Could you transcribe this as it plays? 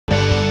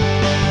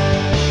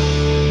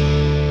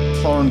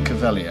on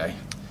Cuvelier,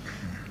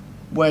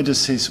 where do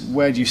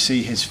you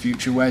see his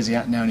future? Where's he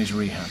at now in his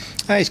rehab?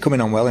 He's coming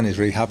on well in his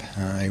rehab.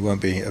 He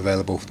won't be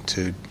available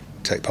to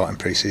take part in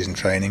pre-season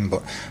training,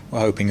 but we're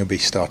hoping he'll be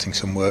starting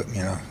some work,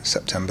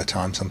 September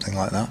time, something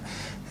like that.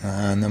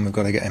 And then we've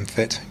got to get him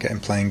fit, get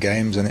him playing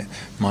games, and it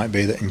might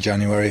be that in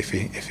January, if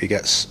he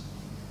gets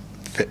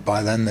fit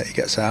by then, that he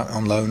gets out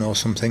on loan or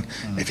something.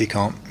 If he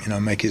can't,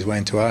 make his way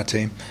into our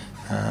team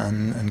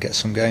and get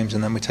some games,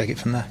 and then we take it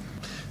from there.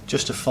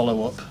 Just to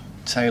follow up,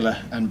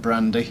 Taylor and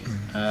Brandy.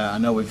 I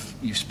know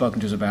you've spoken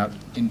to us about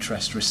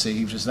interest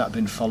received. Has that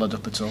been followed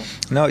up at all?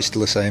 No, it's still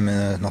the same.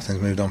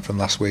 Nothing's moved on from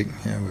last week.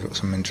 We've got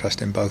some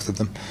interest in both of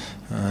them,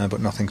 but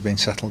nothing's been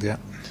settled yet.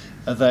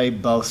 Are they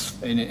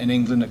both in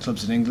England, at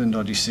clubs in England,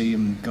 or do you see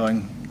them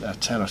going,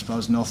 Taylor, I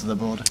suppose, north of the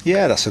border?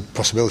 Yeah, that's a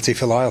possibility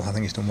for Lyle. I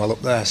think he's done well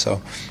up there,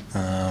 so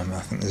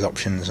I think there's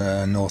options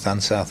north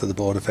and south of the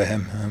border for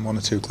him, and 1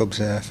 or 2 clubs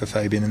for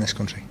Febian in this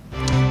country.